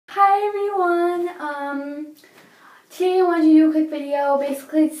Hi everyone. Today I wanted to do a quick video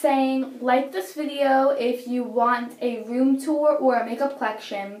basically saying like this video if you want a room tour or a makeup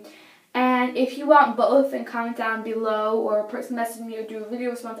collection, and if you want both, then comment down below or person message me or do a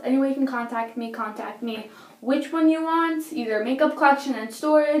video response. Any way you can contact me which one you want, either makeup collection and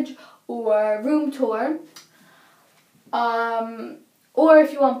storage or room tour. Or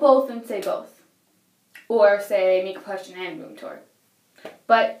if you want both, then say both. Or say makeup collection and room tour.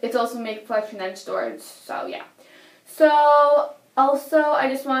 But it's also makeup collection and storage, so yeah. So also I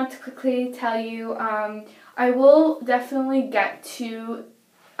just wanted to quickly tell you, I will definitely try to,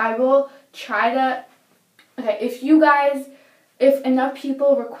 okay, if enough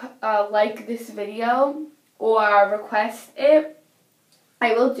people like this video or request it,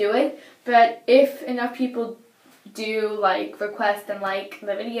 I will do it. But if enough people do request and like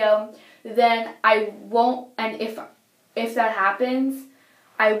the video, then I won't, and if that happens,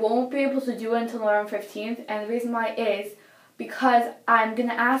 I won't be able to do it until November 15th, and the reason why is because I'm going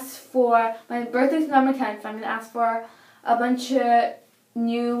to ask for, my birthday's November 10th, so I'm going to ask for a bunch of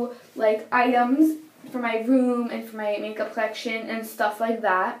new items for my room and for my makeup collection and stuff like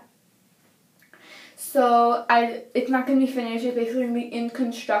that. So it's not going to be finished, it's basically going to be in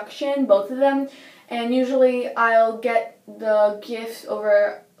construction, both of them, and usually I'll get the gifts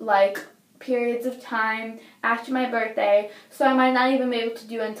over periods of time after my birthday, so I might not even be able to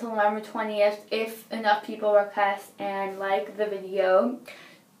do it until November 20th if enough people request and like the video.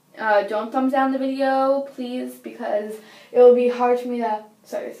 Don't thumbs down the video, please, because it will be hard for me to,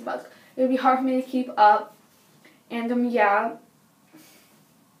 it would be hard for me to keep up, and yeah.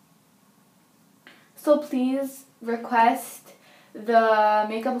 So please request the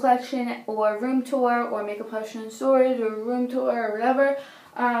makeup collection or room tour or makeup collection and storage or room tour or whatever.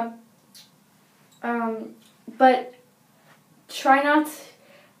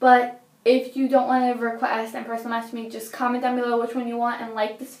 But if you don't want to request and personal message me, just comment down below which one you want and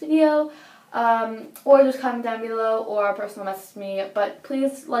like this video, or just comment down below or personal message me, but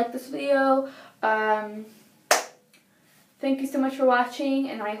please like this video. Thank you so much for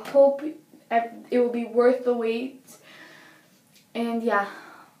watching, and I hope it will be worth the wait, and yeah,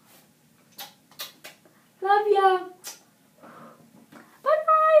 love ya.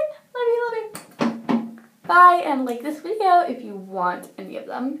 Bye, and like this video if you want any of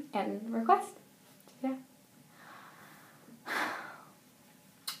them and request. Yeah.